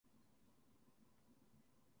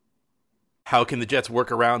How can the Jets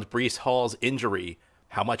work around Breece Hall's injury?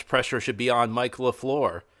 How much pressure should be on Mike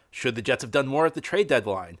LaFleur? Should the Jets have done more at the trade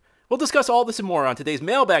deadline? We'll discuss all this and more on today's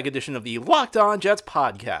mailbag edition of the Locked On Jets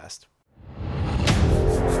podcast.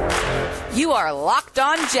 You are Locked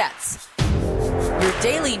On Jets, your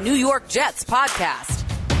daily New York Jets podcast.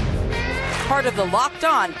 Part of the Locked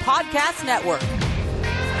On Podcast Network,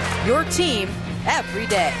 your team every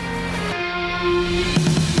day.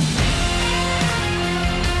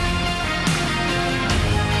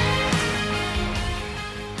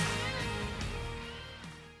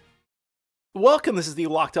 Welcome. This is the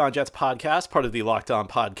Locked On Jets podcast, part of the Locked On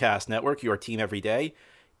Podcast Network, your team every day.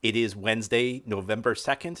 It is Wednesday, November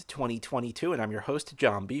 2nd, 2022, and I'm your host,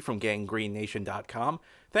 John B. from GangGreenNation.com.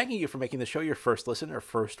 Thanking you for making the show your first listen or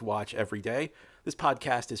first watch every day. This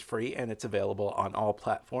podcast is free, and it's available on all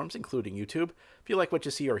platforms, including YouTube. If you like what you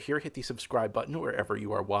see or hear, hit the subscribe button wherever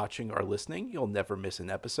you are watching or listening. You'll never miss an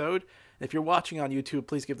episode. And if you're watching on YouTube,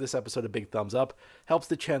 please give this episode a big thumbs up. Helps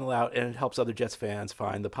the channel out, and it helps other Jets fans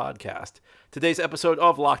find the podcast. Today's episode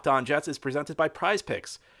of Locked On Jets is presented by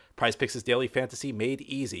PrizePicks. PrizePicks is daily fantasy made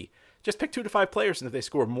easy. Just pick 2 to 5 players, and if they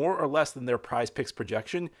score more or less than their PrizePicks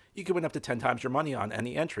projection, you can win up to 10 times your money on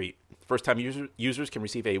any entry. First-time users can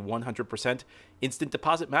receive a 100% instant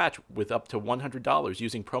deposit match with up to $100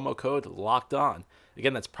 using promo code LOCKEDON.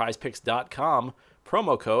 Again, that's prizepicks.com,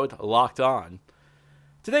 promo code LOCKEDON.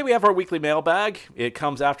 Today we have our weekly mailbag. It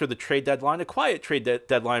comes after the trade deadline, a quiet trade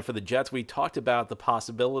deadline for the Jets. We talked about the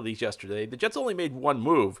possibilities yesterday. The Jets only made one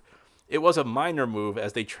move. It was a minor move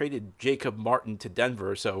as they traded Jacob Martin to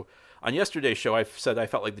Denver. So on yesterday's show, I said I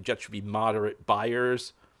felt like the Jets should be moderate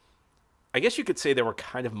buyers. I guess you could say they were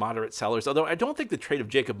kind of moderate sellers, although I don't think the trade of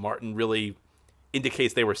Jacob Martin really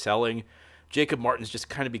indicates they were selling. Jacob Martin's just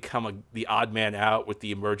kind of become the odd man out with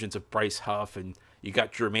the emergence of Bryce Huff, and you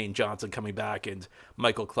got Jermaine Johnson coming back and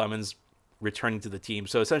Michael Clemens returning to the team.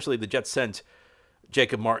 So essentially the Jets sent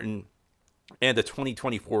Jacob Martin and a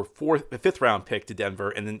 2024 fifth-round pick to Denver,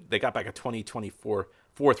 and then they got back a 2024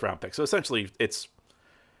 fourth-round pick. So essentially, it's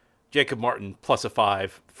Jacob Martin plus a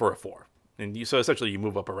 5 for a 4. And so essentially, you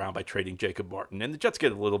move up around by trading Jacob Martin. And the Jets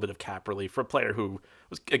get a little bit of cap relief for a player who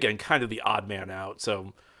was, again, kind of the odd man out.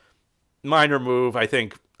 So minor move, I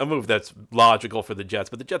think, a move that's logical for the Jets.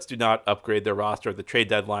 But the Jets do not upgrade their roster at the trade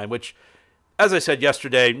deadline, which, as I said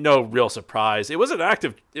yesterday, no real surprise. It was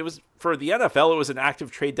for the NFL, it was an active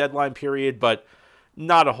trade deadline period, but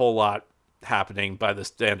not a whole lot happening by the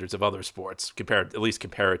standards of other sports, at least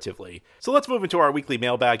comparatively. So let's move into our weekly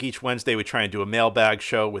mailbag. Each Wednesday, we try and do a mailbag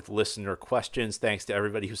show with listener questions. Thanks to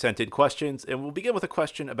everybody who sent in questions. And we'll begin with a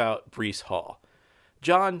question about Breece Hall.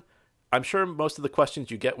 John, I'm sure most of the questions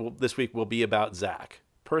you get this week will be about Zach.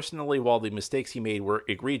 Personally, while the mistakes he made were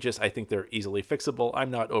egregious, I think they're easily fixable. I'm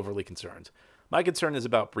not overly concerned. My concern is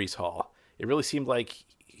about Breece Hall. It really seemed like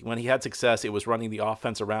when he had success, it was running the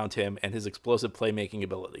offense around him and his explosive playmaking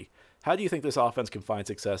ability. How do you think this offense can find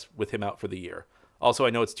success with him out for the year? Also, I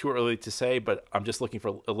know it's too early to say, but I'm just looking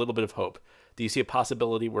for a little bit of hope. Do you see a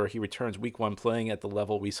possibility where he returns week 1 playing at the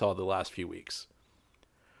level we saw the last few weeks?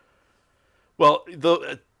 Well,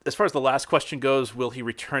 as far as the last question goes, will he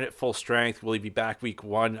return at full strength? Will he be back week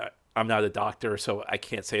 1? I'm not a doctor, so I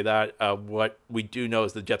can't say that. What we do know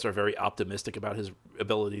is the Jets are very optimistic about his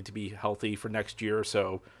ability to be healthy for next year,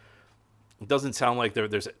 so it doesn't sound like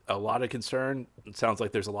there's a lot of concern. It sounds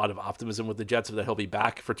like there's a lot of optimism with the Jets that he'll be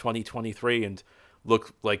back for 2023 and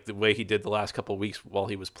look like the way he did the last couple of weeks while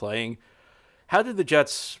he was playing. How did the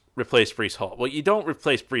Jets replace Breece Hall? Well, you don't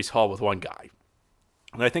replace Breece Hall with one guy.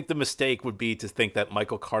 And I think the mistake would be to think that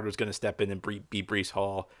Michael Carter is going to step in and be Breece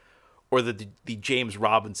Hall, or that the James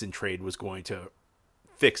Robinson trade was going to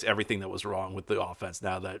fix everything that was wrong with the offense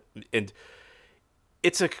and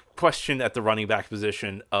it's a question at the running back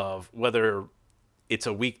position of whether it's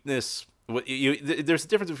a weakness. There's a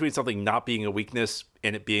difference between something not being a weakness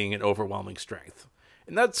and it being an overwhelming strength.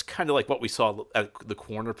 And that's kind of like what we saw at the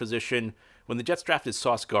corner position. When the Jets drafted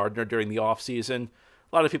Sauce Gardner during the offseason,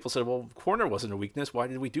 a lot of people said, well, corner wasn't a weakness. Why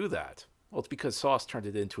did we do that? Well, it's because Sauce turned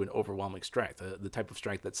it into an overwhelming strength, the type of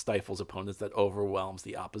strength that stifles opponents, that overwhelms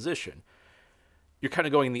the opposition. You're kind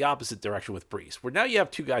of going in the opposite direction with Breece, where now you have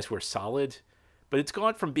 2 guys who are solid, but it's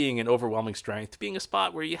gone from being an overwhelming strength to being a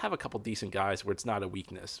spot where you have a couple decent guys where it's not a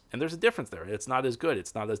weakness. And there's a difference there. It's not as good.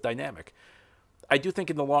 It's not as dynamic. I do think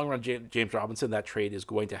in the long run, James Robinson, that trade is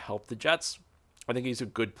going to help the Jets. I think he's a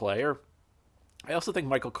good player. I also think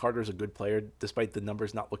Michael Carter is a good player, despite the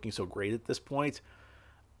numbers not looking so great at this point.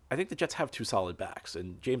 I think the Jets have 2 solid backs,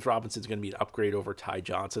 and James Robinson is going to be an upgrade over Ty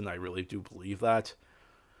Johnson. I really do believe that.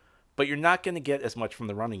 But you're not going to get as much from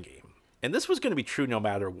the running game. And this was going to be true no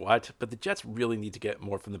matter what, but the Jets really need to get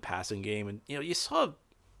more from the passing game. And, you saw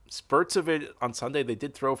spurts of it on Sunday. They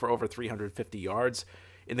did throw for over 350 yards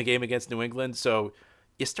in the game against New England. So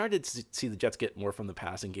you started to see the Jets get more from the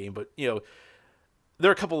passing game. But, there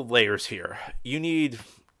are a couple of layers here. You need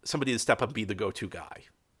somebody to step up and be the go-to guy.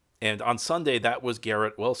 And on Sunday, that was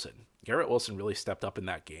Garrett Wilson. Garrett Wilson really stepped up in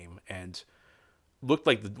that game and looked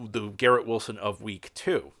like the Garrett Wilson of week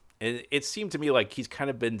 2. And it seemed to me like he's kind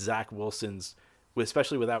of been Zach Wilson's,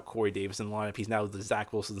 especially without Corey Davis in the lineup. He's now the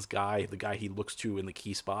Zach Wilson's guy, the guy he looks to in the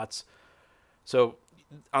key spots. So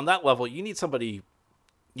on that level, you need somebody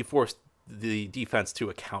you force the defense to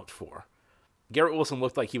account for. Garrett Wilson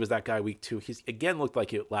looked like he was that guy week 2. He's again looked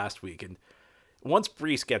like it last week. And once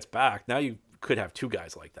Breece gets back, now you could have 2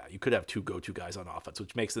 guys like that. You could have 2 go-to guys on offense,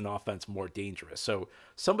 which makes an offense more dangerous. So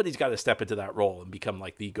somebody's got to step into that role and become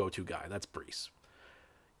like the go-to guy. That's Breece.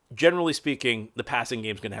 Generally speaking, the passing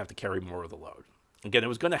game is going to have to carry more of the load. Again, it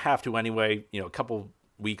was going to have to anyway. A couple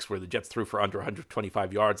weeks where the Jets threw for under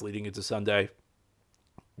 125 yards leading into Sunday.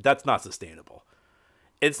 That's not sustainable.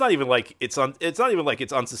 It's not even like it's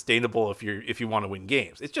unsustainable if you want to win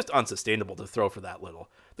games. It's just unsustainable to throw for that little.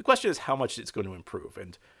 The question is how much it's going to improve.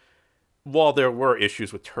 And while there were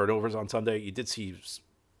issues with turnovers on Sunday, you did see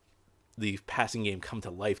the passing game come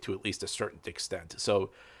to life to at least a certain extent.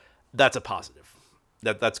 So that's a positive.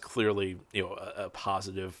 That's clearly a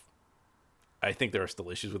positive. I think there are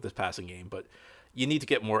still issues with this passing game, but you need to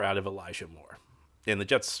get more out of Elijah Moore. And the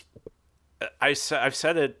Jets, I've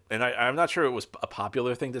said it, and I'm not sure it was a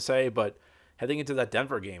popular thing to say, but heading into that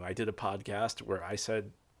Denver game, I did a podcast where I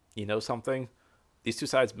said, something? These 2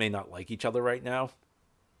 sides may not like each other right now.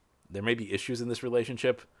 There may be issues in this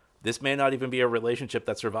relationship. This may not even be a relationship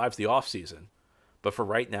that survives the offseason. But for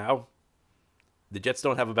right now, the Jets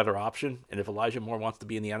don't have a better option. And if Elijah Moore wants to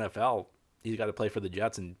be in the NFL, he's got to play for the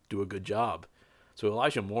Jets and do a good job. So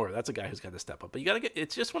Elijah Moore, that's a guy who's got to step up. But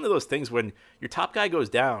it's just one of those things when your top guy goes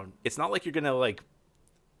down, it's not like you're going to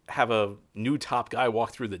have a new top guy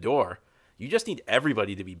walk through the door. You just need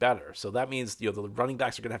everybody to be better. So that means, the running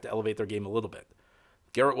backs are going to have to elevate their game a little bit.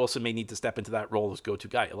 Garrett Wilson may need to step into that role as go-to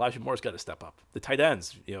guy. Elijah Moore's got to step up. The tight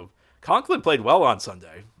ends, Conklin played well on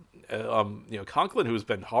Sunday. Conklin, who's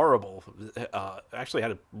been horrible, actually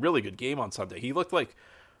had a really good game on Sunday. He looked like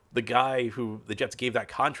the guy who the Jets gave that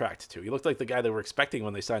contract to. He looked like the guy they were expecting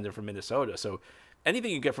when they signed him from Minnesota. So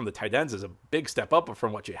anything you get from the tight ends is a big step up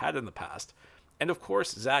from what you had in the past. And, of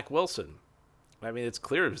course, Zach Wilson. I mean, it's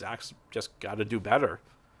clear Zach's just got to do better.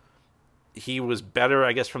 He was better,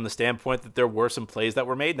 I guess, from the standpoint that there were some plays that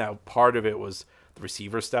were made. Now, part of it was the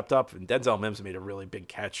receivers stepped up, and Denzel Mims made a really big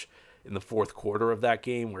catch in the fourth quarter of that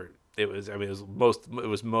game where it was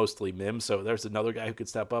mostly Mims, so there's another guy who could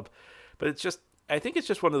step up. But I think it's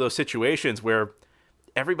just one of those situations where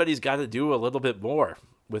everybody's got to do a little bit more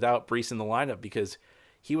without Breece in the lineup because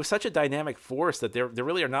he was such a dynamic force that there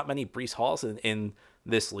really are not many Breece Halls in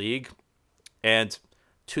this league. And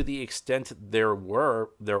to the extent they're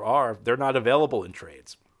not available in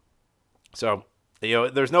trades. So,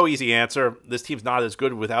 there's no easy answer. This team's not as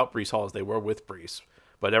good without Breece Hall as they were with Breece.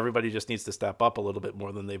 But everybody just needs to step up a little bit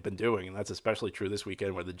more than they've been doing. And that's especially true this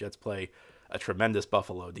weekend where the Jets play a tremendous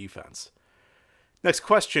Buffalo defense. Next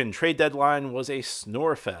question. Trade deadline was a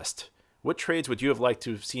snore fest. What trades would you have liked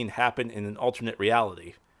to have seen happen in an alternate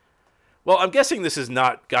reality? Well, I'm guessing this is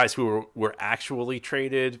not guys who were actually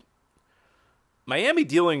traded. Miami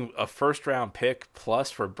dealing a first-round pick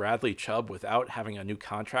plus for Bradley Chubb without having a new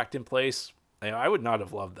contract in place. I would not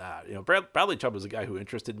have loved that. Bradley Chubb was a guy who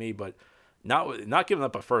interested me, but not giving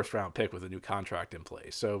up a first-round pick with a new contract in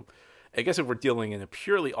place. So I guess if we're dealing in a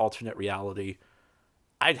purely alternate reality,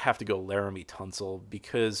 I'd have to go Laramie Tunsil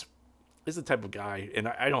because he's the type of guy, and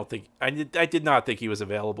I did not think he was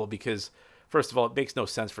available because, first of all, it makes no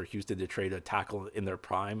sense for Houston to trade a tackle in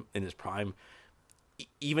his prime,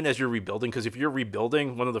 even as you're rebuilding. Because if you're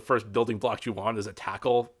rebuilding, one of the first building blocks you want is a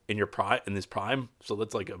tackle in his prime. So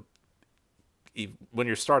that's when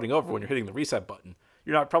you're starting over, when you're hitting the reset button,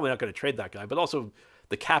 you're probably not going to trade that guy. But also,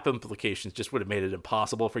 the cap implications just would have made it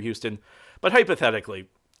impossible for Houston. But hypothetically,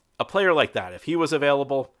 a player like that, if he was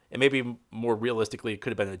available, and maybe more realistically, it could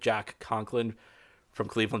have been a Jack Conklin from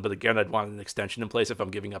Cleveland. But again, I'd want an extension in place if I'm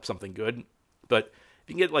giving up something good. But if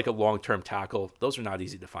you can get a long-term tackle, those are not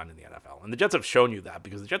easy to find in the NFL. And the Jets have shown you that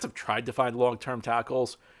because the Jets have tried to find long-term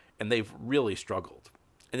tackles, and they've really struggled.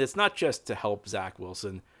 And it's not just to help Zach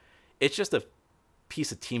Wilson. It's just a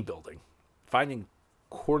piece of team building, finding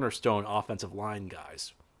cornerstone offensive line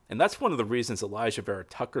guys. And that's one of the reasons Elijah Vera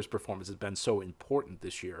Tucker's performance has been so important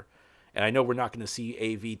this year. And I know we're not going to see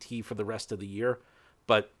AVT for the rest of the year,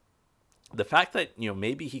 but The fact that,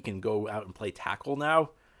 maybe he can go out and play tackle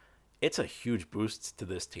now, it's a huge boost to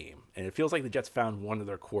this team. And it feels like the Jets found one of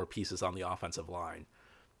their core pieces on the offensive line.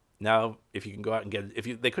 Now, if you can go out and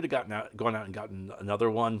they could have gone out and gotten another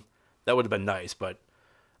one, that would have been nice. But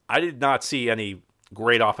I did not see any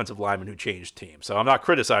great offensive lineman who changed teams. So I'm not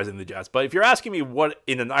criticizing the Jets. But if you're asking me what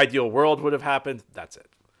in an ideal world would have happened, that's it.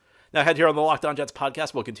 Now, ahead here on the Locked On Jets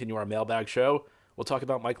podcast, we'll continue our mailbag show. We'll talk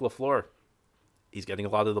about Mike LaFleur. He's getting a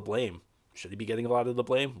lot of the blame. Should he be getting a lot of the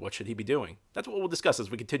blame? What should he be doing? That's what we'll discuss as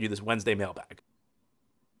we continue this Wednesday mailbag.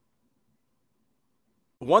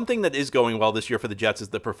 One thing that is going well this year for the Jets is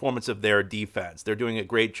the performance of their defense. They're doing a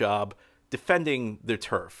great job defending their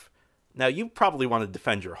turf. Now, you probably want to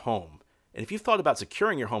defend your home. And if you've thought about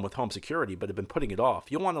securing your home with home security but have been putting it off,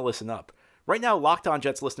 you'll want to listen up. Right now, Locked On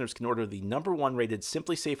Jets listeners can order the #1 rated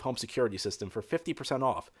SimpliSafe home security system for 50%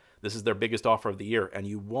 off. This is their biggest offer of the year, and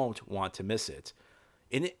you won't want to miss it.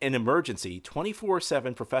 In an emergency,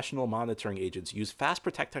 24/7 professional monitoring agents use Fast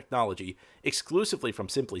Protect technology exclusively from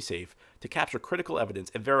SimpliSafe to capture critical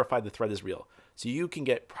evidence and verify the threat is real, so you can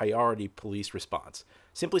get priority police response.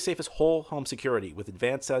 SimpliSafe is whole home security with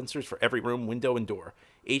advanced sensors for every room, window, and door,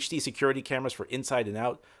 HD security cameras for inside and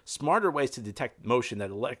out, smarter ways to detect motion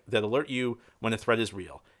that alert you when a threat is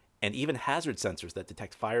real, and even hazard sensors that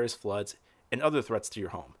detect fires, floods, and other threats to your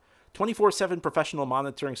home. 24/7 professional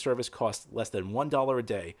monitoring service costs less than $1 a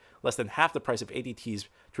day, less than half the price of ADT's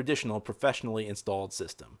traditional professionally installed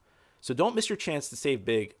system. So don't miss your chance to save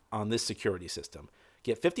big on this security system.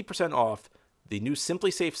 Get 50% off the new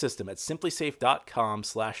SimpliSafe system at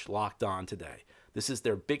simplisafe.com/lockedon today. This is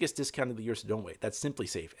their biggest discount of the year, so don't wait. That's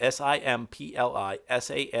SimpliSafe,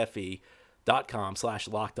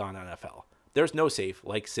 simplisafe.com/lockedonnfl. There's no safe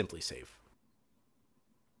like SimpliSafe.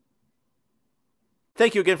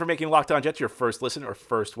 Thank you again for making Locked On Jets your first listen or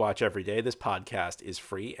first watch every day. This podcast is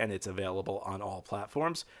free and it's available on all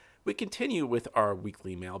platforms. We continue with our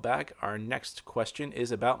weekly mailbag. Our next question is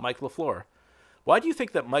about Mike LaFleur. Why do you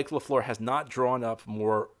think that Mike LaFleur has not drawn up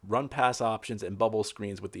more run-pass options and bubble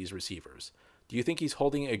screens with these receivers? Do you think he's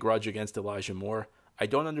holding a grudge against Elijah Moore? I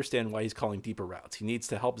don't understand why he's calling deeper routes. He needs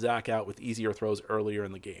to help Zach out with easier throws earlier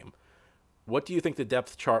in the game. What do you think the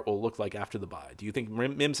depth chart will look like after the bye? Do you think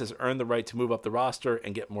Mims has earned the right to move up the roster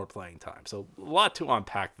and get more playing time? So a lot to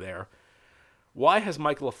unpack there. Why has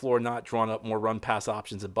Mike LaFleur not drawn up more run-pass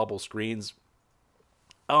options and bubble screens?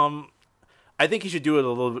 I think he should do it a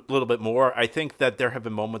little bit more. I think that there have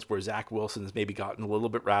been moments where Zach Wilson has maybe gotten a little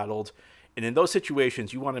bit rattled. And in those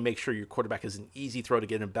situations, you want to make sure your quarterback has an easy throw to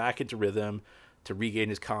get him back into rhythm, to regain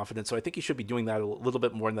his confidence. So I think he should be doing that a little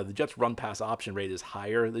bit more. Now, the Jets' run-pass option rate is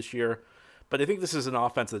higher this year. But I think this is an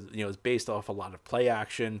offense that is based off a lot of play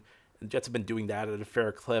action. The Jets have been doing that at a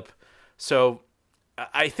fair clip. So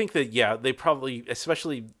I think that, they probably,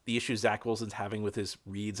 especially the issues Zach Wilson's having with his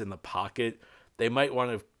reads in the pocket, they might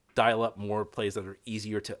want to dial up more plays that are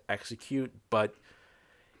easier to execute. But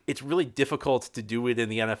it's really difficult to do it in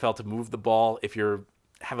the NFL, to move the ball if you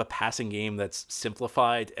have a passing game that's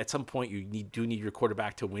simplified. At some point, you do need your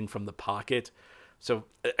quarterback to win from the pocket. So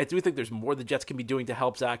I do think there's more the Jets can be doing to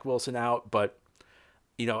help Zach Wilson out, but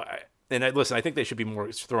I think they should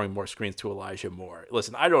be throwing more screens to Elijah Moore.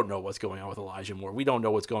 Listen, I don't know what's going on with Elijah Moore. We don't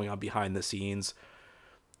know what's going on behind the scenes.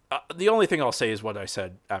 The only thing I'll say is what I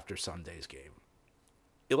said after Sunday's game.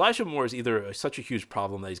 Elijah Moore is either such a huge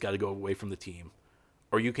problem that he's got to go away from the team,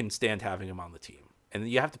 or you can stand having him on the team, and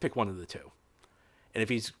you have to pick one of the two. And if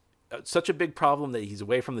he's such a big problem that he's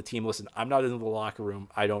away from the team, listen, I'm not in the locker room.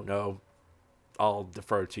 I don't know. I'll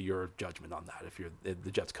defer to your judgment on that if you're the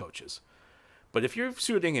Jets coaches. But if you're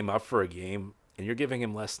suiting him up for a game and you're giving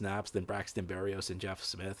him less snaps than Braxton Berrios and Jeff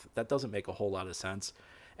Smith, that doesn't make a whole lot of sense.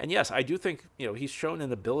 And yes, I do think he's shown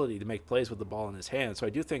an ability to make plays with the ball in his hand. So I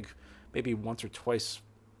do think maybe once or twice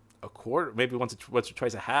a quarter, maybe once or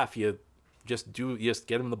twice a half, you just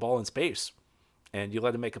get him the ball in space and you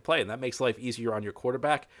let him make a play, and that makes life easier on your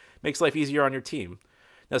quarterback, makes life easier on your team.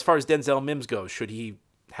 Now, as far as Denzel Mims goes, should he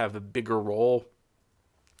have a bigger role?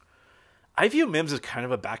 I view Mims as kind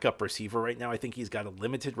of a backup receiver right now. I think he's got a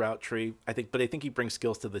limited route tree. But I think he brings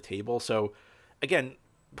skills to the table. So again,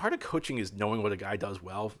 part of coaching is knowing what a guy does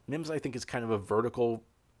well. Mims, I think, is kind of a vertical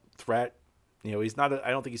threat. He's not.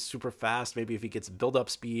 I don't think he's super fast. Maybe if he gets build-up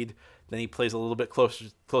speed, then he plays a little bit closer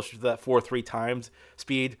to that 4.3 times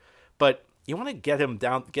speed. But you want to get it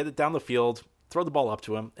down the field, throw the ball up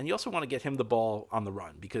to him, and you also want to get him the ball on the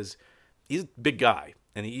run because he's a big guy.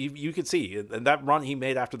 And you could see, and that run he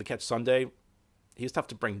made after the catch Sunday, he's tough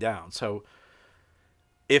to bring down. So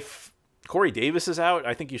if Corey Davis is out,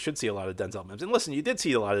 I think you should see a lot of Denzel Mims. And listen, you did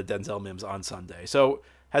see a lot of Denzel Mims on Sunday. So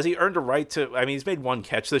Has he earned a right to? I mean, he's made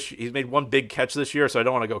one big catch this year, so I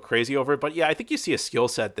don't want to go crazy over it. But yeah, I think you see a skill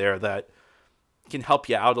set there that can help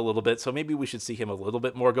you out a little bit. So maybe we should see him a little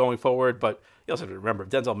bit more going forward. But you also have to remember,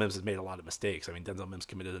 Denzel Mims has made a lot of mistakes. I mean, Denzel Mims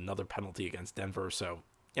committed another penalty against Denver, so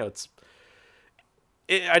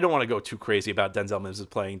I don't want to go too crazy about Denzel Mims'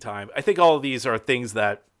 playing time. I think all of these are things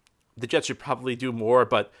that the Jets should probably do more,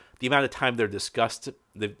 but the amount of time they're discussed,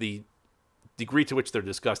 the degree to which they're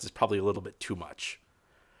discussed is probably a little bit too much.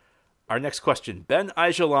 Our next question, Ben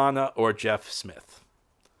Ijalana or Jeff Smith?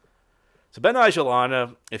 So Ben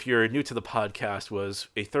Ijalana, if you're new to the podcast, was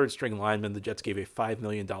a third-string lineman the Jets gave a $5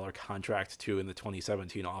 million contract to in the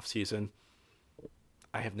 2017 offseason.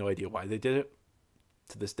 I have no idea why they did it.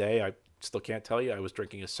 To this day, I still can't tell you. I was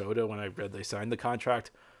drinking a soda when I read they signed the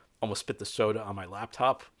contract. Almost spit the soda on my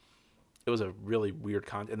laptop. It was a really weird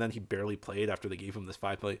contract. And then he barely played after they gave him this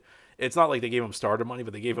 $5 million. It's not like they gave him starter money,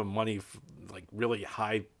 but they gave him money, like really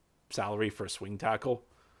high salary for a swing tackle.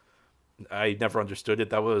 I never understood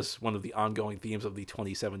it. That was one of the ongoing themes of the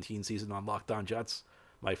 2017 season on Locked On Jets.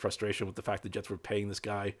 My frustration with the fact that Jets were paying this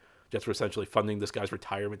guy. Jets were essentially funding this guy's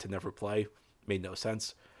retirement to never play. Made no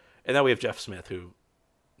sense. And now we have Jeff Smith, who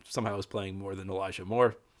somehow is playing more than Elijah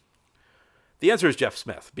Moore. The answer is Jeff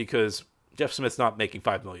Smith, because Jeff Smith's not making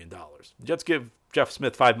 $5 million. The Jets give Jeff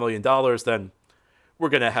Smith $5 million, then we're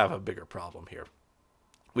going to have a bigger problem here.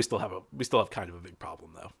 We still have kind of a big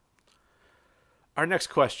problem, though. Our next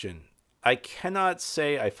question. I cannot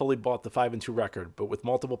say I fully bought the 5-2 record, but with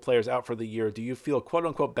multiple players out for the year, do you feel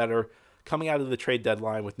quote-unquote better coming out of the trade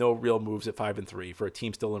deadline with no real moves at 5-3 for a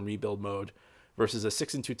team still in rebuild mode versus a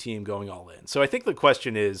 6-2 team going all in? So I think the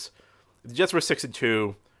question is, if the Jets were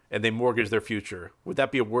 6-2 and they mortgaged their future, would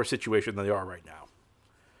that be a worse situation than they are right now?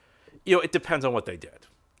 It depends on what they did.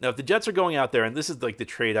 Now, if the Jets are going out there, and this is like the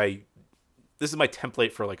trade this is my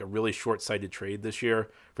template for like a really short-sighted trade this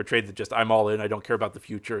year, for a trade that just, I'm all in, I don't care about the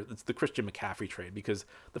future. It's the Christian McCaffrey trade, because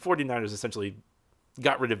the 49ers essentially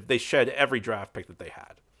they shed every draft pick that they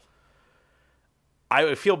had. I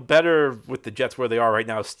would feel better with the Jets where they are right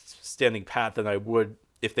now, standing pat, than I would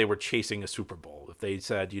if they were chasing a Super Bowl. If they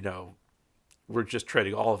said, we're just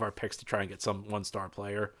trading all of our picks to try and get some one-star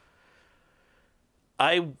player.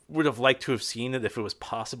 I would have liked to have seen it if it was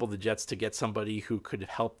possible, the Jets, to get somebody who could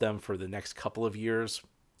help them for the next couple of years,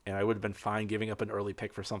 and I would have been fine giving up an early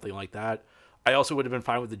pick for something like that. I also would have been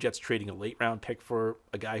fine with the Jets trading a late-round pick for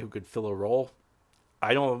a guy who could fill a role.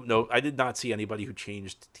 I don't know. I did not see anybody who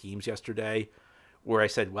changed teams yesterday where I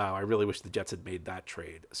said, wow, I really wish the Jets had made that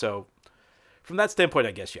trade. So from that standpoint,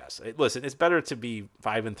 I guess yes. Listen, it's better to be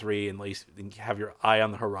 5-3 and at least have your eye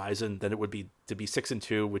on the horizon than it would be to be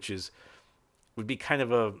 6-2, which would be kind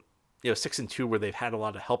of a 6-2 where they've had a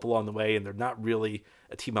lot of help along the way and they're not really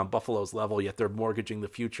a team on Buffalo's level, yet they're mortgaging the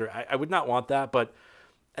future. I would not want that, but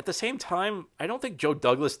at the same time, I don't think Joe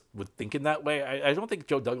Douglas would think in that way. I don't think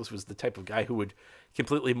Joe Douglas was the type of guy who would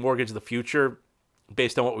completely mortgage the future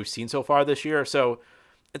based on what we've seen so far this year. So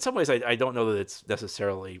in some ways, I don't know that it's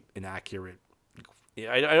necessarily inaccurate.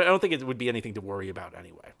 I don't think it would be anything to worry about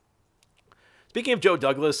anyway. Speaking of Joe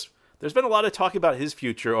Douglas, there's been a lot of talk about his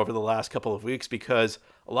future over the last couple of weeks because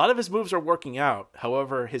a lot of his moves are working out.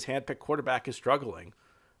 However, his handpicked quarterback is struggling.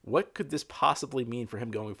 What could this possibly mean for him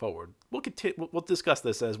going forward? We'll discuss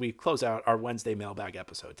this as we close out our Wednesday mailbag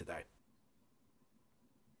episode today.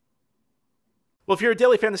 Well, if you're a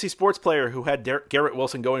daily fantasy sports player who had Garrett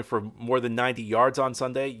Wilson going for more than 90 yards on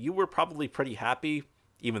Sunday, you were probably pretty happy,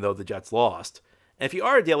 even though the Jets lost. And if you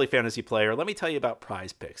are a daily fantasy player, let me tell you about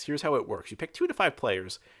PrizePicks. Here's how it works. You pick 2 to 5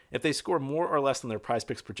 players. If they score more or less than their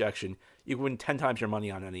PrizePicks projection, you can win 10 times your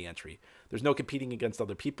money on any entry. There's no competing against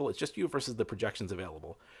other people. It's just you versus the projections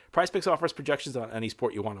available. PrizePicks offers projections on any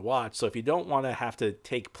sport you want to watch, so if you don't want to have to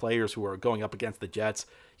take players who are going up against the Jets,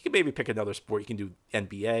 you can maybe pick another sport. You can do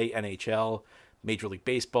NBA, NHL, Major League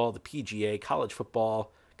Baseball, the PGA, college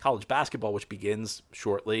football, college basketball, which begins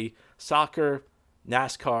shortly, soccer,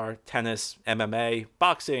 NASCAR, tennis, MMA,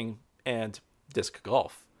 boxing, and disc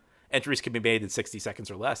golf. Entries can be made in 60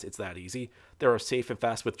 seconds or less. It's that easy. There are safe and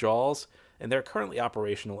fast withdrawals, and they're currently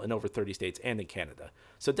operational in over 30 states and in Canada.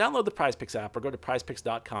 So download the PrizePicks app or go to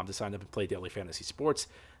prizepicks.com to sign up and play daily fantasy sports.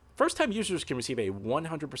 First-time users can receive a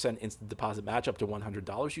 100% instant deposit match up to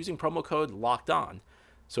 $100 using promo code LOCKEDON.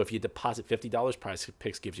 So if you deposit $50,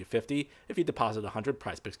 PrizePicks gives you $50. If you deposit $100,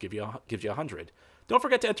 PrizePicks gives you $100. Don't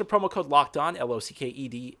forget to enter promo code LOCKEDON,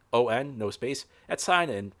 LOCKEDON, no space, at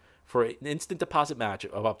sign-in for an instant deposit match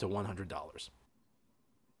of up to $100.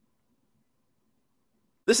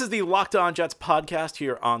 This is the Locked On Jets podcast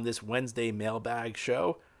here on this Wednesday mailbag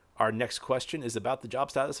show. Our next question is about the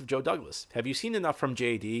job status of Joe Douglas. Have you seen enough from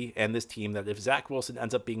JD and this team that if Zach Wilson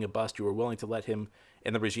ends up being a bust, you are willing to let him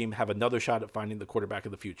and the regime have another shot at finding the quarterback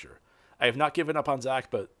of the future? I have not given up on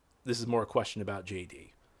Zach, but this is more a question about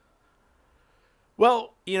JD.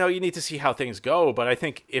 Well, you need to see how things go, but I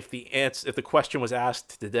think if the question was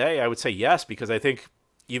asked today, I would say yes, because I think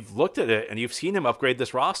you've looked at it and you've seen him upgrade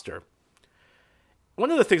this roster. One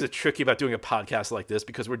of the things that's tricky about doing a podcast like this,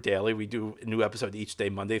 because we're daily, we do a new episode each day,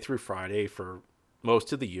 Monday through Friday for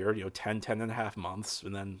most of the year, 10 and a half months,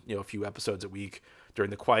 and then, a few episodes a week during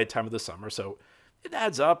the quiet time of the summer. So it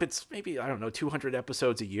adds up. It's maybe, 200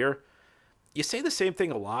 episodes a year. You say the same thing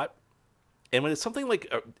a lot. And when it's something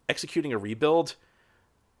like executing a rebuild,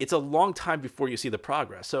 it's a long time before you see the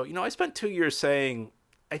progress. So, I spent 2 years saying,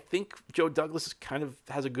 I think Joe Douglas kind of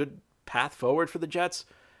has a good path forward for the Jets,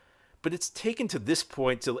 but it's taken to this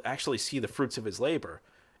point to actually see the fruits of his labor.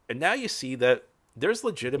 And now you see that there's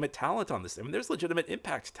legitimate talent on this team. There's legitimate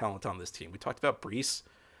impact talent on this team. We talked about Breece.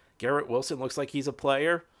 Garrett Wilson looks like he's a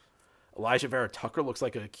player. Elijah Vera Tucker looks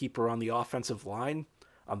like a keeper on the offensive line.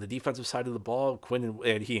 On the defensive side of the ball,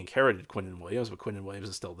 and he inherited Quinnen Williams, but Quinnen Williams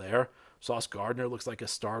is still there. Sauce Gardner looks like a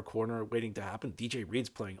star corner waiting to happen. DJ Reed's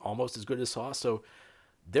playing almost as good as Sauce. So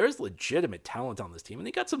there's legitimate talent on this team. And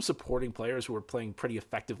they got some supporting players who are playing pretty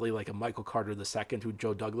effectively, like a Michael Carter II, who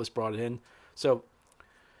Joe Douglas brought in. So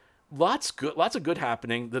lots of good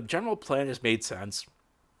happening. The general plan has made sense.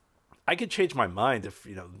 I could change my mind if,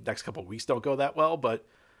 the next couple of weeks don't go that well, but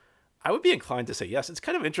I would be inclined to say yes. It's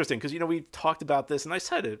kind of interesting because, we talked about this and I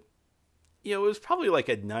said it, it was probably like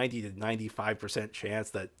a 90 to 95%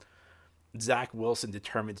 chance that Zach Wilson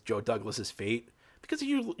determines Joe Douglas's fate, because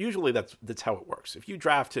usually that's how it works. If you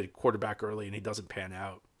draft a quarterback early and he doesn't pan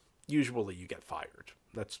out, usually you get fired.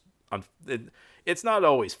 It's not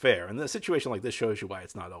always fair. And the situation like this shows you why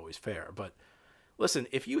it's not always fair. But listen,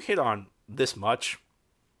 if you hit on this much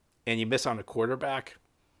and you miss on a quarterback,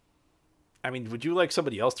 would you like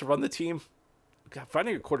somebody else to run the team? God,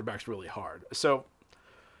 finding a quarterback's really hard. So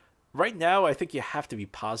right now, I think you have to be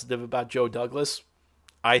positive about Joe Douglas.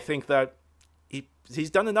 I think that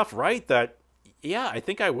he's done enough right that, yeah, I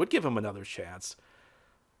think I would give him another chance.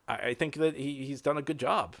 I think that he's done a good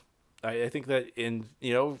job. I think that in,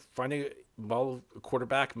 finding, a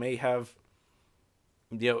quarterback may have,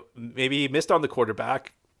 maybe he missed on the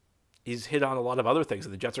quarterback. He's hit on a lot of other things,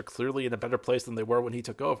 and the Jets are clearly in a better place than they were when he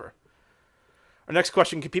took over. Our next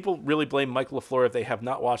question, can people really blame Mike LaFleur if they have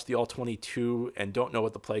not watched the All-22 and don't know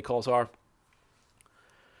what the play calls are?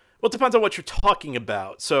 Well, it depends on what you're talking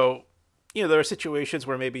about. So, there are situations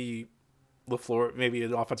where maybe LaFleur, maybe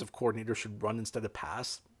an offensive coordinator should run instead of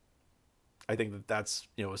pass. I think that's,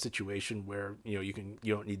 a situation where, you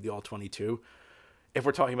don't need the All-22. If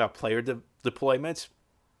we're talking about player deployment,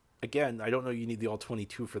 again, I don't know you need the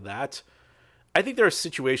All-22 for that. I think there are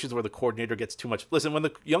situations where the coordinator gets too much. Listen, when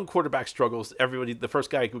the young quarterback struggles, the first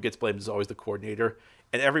guy who gets blamed is always the coordinator,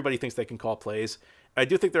 and everybody thinks they can call plays. I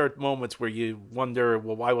do think there are moments where you wonder,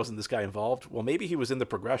 well, why wasn't this guy involved? Well, maybe he was in the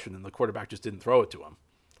progression and the quarterback just didn't throw it to him.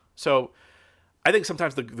 So I think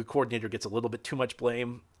sometimes the coordinator gets a little bit too much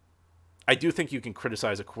blame. I do think you can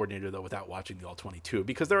criticize a coordinator, though, without watching the All-22,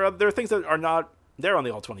 because there are things that are not there on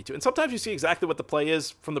the All-22. And sometimes you see exactly what the play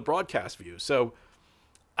is from the broadcast view. So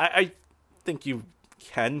I think you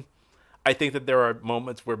can. I think that there are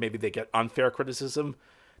moments where maybe they get unfair criticism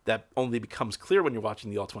that only becomes clear when you're watching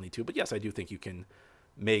the All-22. But yes, I do think you can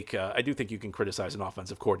criticize an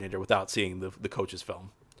offensive coordinator without seeing the coach's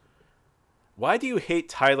film. Why do you hate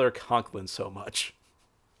Tyler Conklin so much?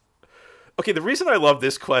 Okay, the reason I love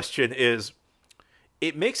this question is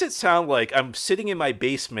it makes it sound like I'm sitting in my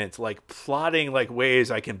basement, like plotting like ways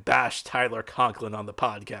I can bash Tyler Conklin on the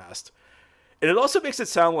podcast. And it also makes it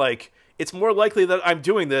sound like it's more likely that I'm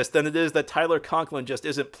doing this than it is that Tyler Conklin just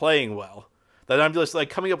isn't playing well. That I'm just like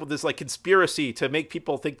coming up with this like conspiracy to make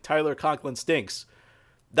people think Tyler Conklin stinks.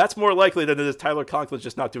 That's more likely than it is Tyler Conklin's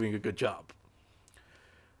just not doing a good job.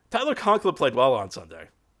 Tyler Conklin played well on Sunday.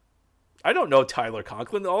 I don't know Tyler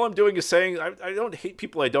Conklin. All I'm doing is saying I don't hate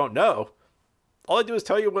people I don't know. All I do is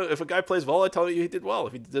tell you if a guy plays well, I tell you he did well.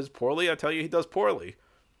 If he does poorly, I tell you he does poorly.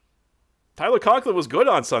 Tyler Conklin was good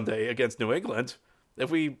on Sunday against New England.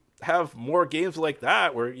 If we have more games like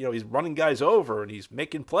that where, he's running guys over and he's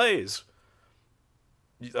making plays,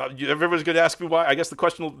 everybody's going to ask me why. I guess the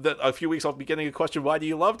question that a few weeks I'll be getting a question, why do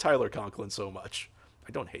you love Tyler Conklin so much?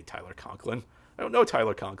 I don't hate Tyler Conklin. I don't know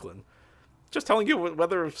Tyler Conklin. Just telling you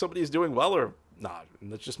whether somebody is doing well or not.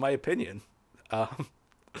 And that's just my opinion. I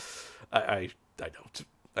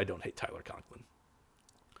don't hate Tyler Conklin.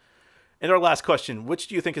 And our last question, which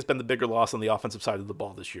do you think has been the bigger loss on the offensive side of the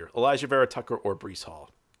ball this year? Elijah Vera Tucker or Breece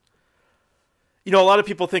Hall? You know, a lot of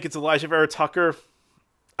people think it's Elijah Vera Tucker.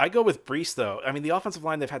 I go with Breece, though. I mean, the offensive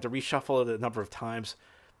line, they've had to reshuffle it a number of times.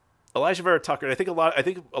 Elijah Vera Tucker, I think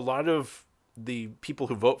a lot of the people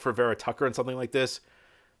who vote for Vera Tucker and something like this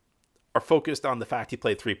are focused on the fact he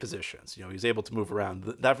played 3 positions. You know, he's able to move around.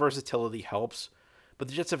 That versatility helps. But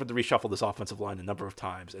the Jets have had to reshuffle this offensive line a number of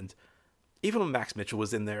times. And even when Max Mitchell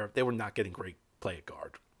was in there, they were not getting great play at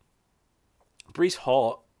guard. Breece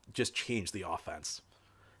Hall just changed the offense.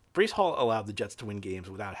 Breece Hall allowed the Jets to win games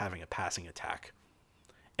without having a passing attack.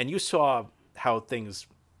 And you saw how things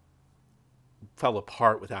fell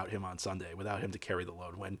apart without him on Sunday, without him to carry the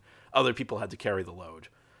load, when other people had to carry the load.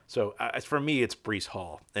 So for me, it's Breece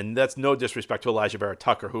Hall. And that's no disrespect to Elijah Vera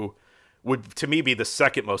Tucker, who would, to me, be the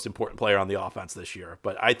second most important player on the offense this year.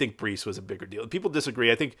 But I think Breece was a bigger deal. People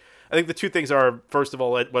disagree. I think the two things are, first of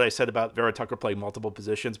all, what I said about Vera Tucker playing multiple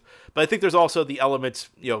positions. But I think there's also the element,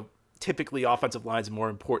 you know, typically offensive line is more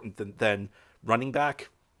important than running back.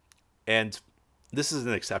 And this is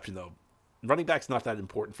an exception, though. Running back's not that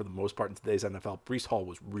important for the most part in today's NFL. Breece Hall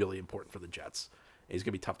was really important for the Jets. And he's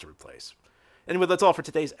going to be tough to replace. Anyway, that's all for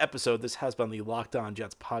today's episode. This has been the Locked On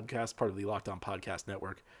Jets podcast, part of the Locked On Podcast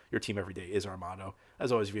Network. Your team every day is our motto.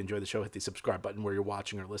 As always, if you enjoy the show, hit the subscribe button where you're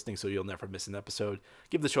watching or listening so you'll never miss an episode.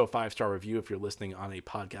 Give the show a 5-star review if you're listening on a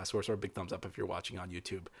podcast source, or a big thumbs up if you're watching on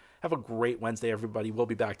YouTube. Have a great Wednesday, everybody. We'll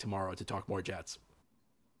be back tomorrow to talk more Jets.